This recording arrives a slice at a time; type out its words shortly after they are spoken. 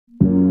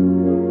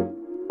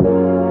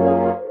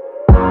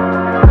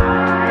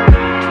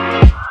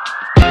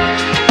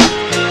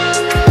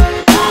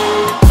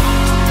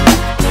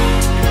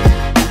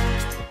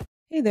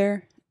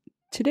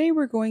Today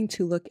we're going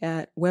to look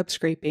at web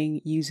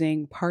scraping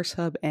using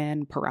ParseHub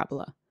and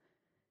Parabola.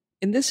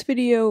 In this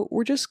video,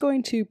 we're just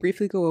going to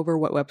briefly go over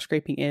what web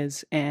scraping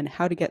is and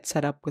how to get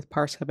set up with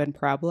ParseHub and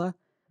Parabola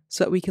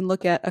so that we can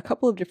look at a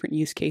couple of different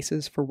use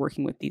cases for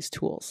working with these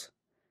tools.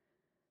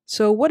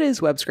 So what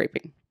is web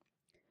scraping?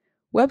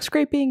 Web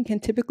scraping can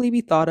typically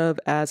be thought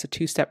of as a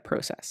two-step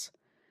process.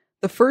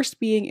 The first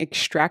being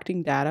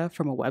extracting data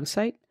from a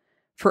website.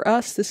 For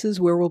us, this is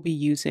where we'll be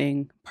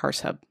using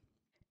ParseHub.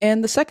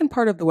 And the second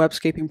part of the web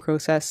scraping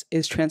process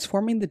is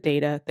transforming the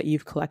data that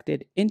you've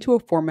collected into a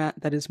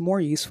format that is more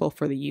useful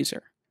for the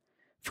user.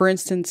 For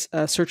instance,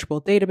 a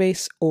searchable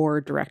database or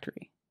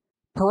directory.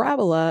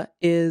 Parabola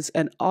is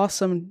an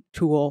awesome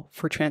tool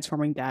for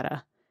transforming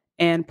data,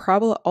 and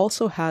Parabola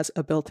also has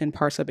a built-in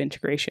ParseHub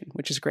integration,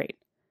 which is great.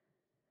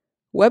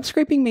 Web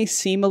scraping may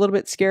seem a little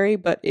bit scary,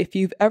 but if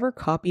you've ever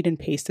copied and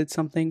pasted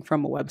something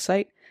from a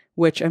website,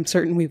 which I'm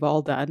certain we've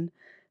all done,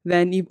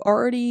 then you've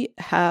already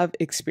have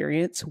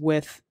experience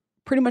with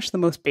pretty much the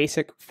most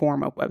basic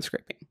form of web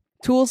scraping.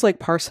 Tools like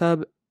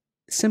ParseHub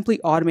simply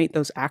automate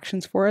those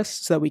actions for us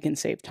so that we can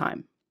save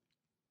time.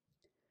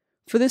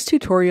 For this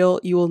tutorial,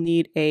 you will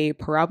need a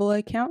Parabola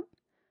account.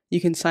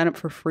 You can sign up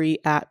for free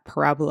at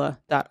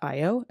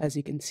parabola.io, as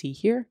you can see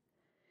here.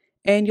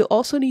 And you'll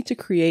also need to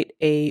create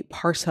a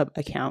ParseHub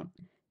account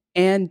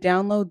and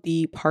download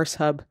the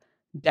ParseHub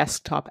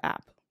desktop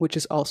app, which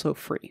is also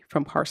free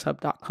from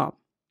parsehub.com.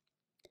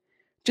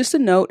 Just a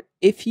note,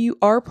 if you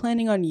are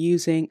planning on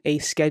using a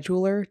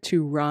scheduler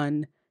to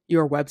run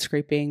your web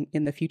scraping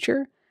in the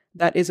future,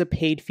 that is a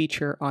paid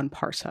feature on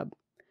ParseHub,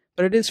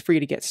 but it is free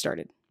to get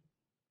started.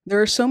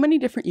 There are so many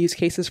different use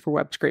cases for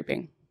web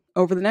scraping.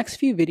 Over the next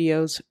few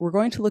videos, we're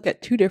going to look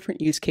at two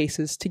different use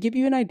cases to give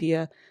you an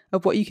idea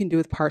of what you can do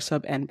with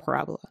ParseHub and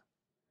Parabola.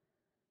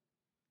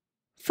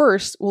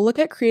 First, we'll look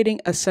at creating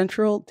a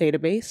central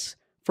database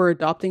for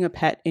adopting a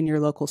pet in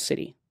your local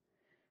city.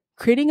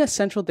 Creating a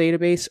central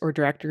database or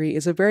directory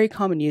is a very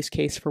common use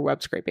case for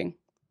web scraping.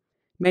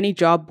 Many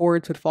job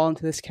boards would fall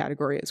into this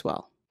category as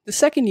well. The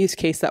second use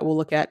case that we'll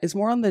look at is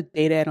more on the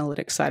data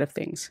analytics side of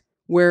things,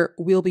 where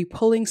we'll be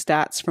pulling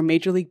stats from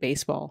Major League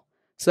Baseball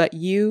so that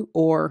you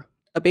or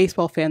a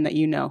baseball fan that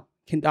you know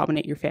can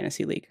dominate your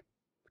fantasy league.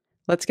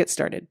 Let's get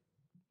started.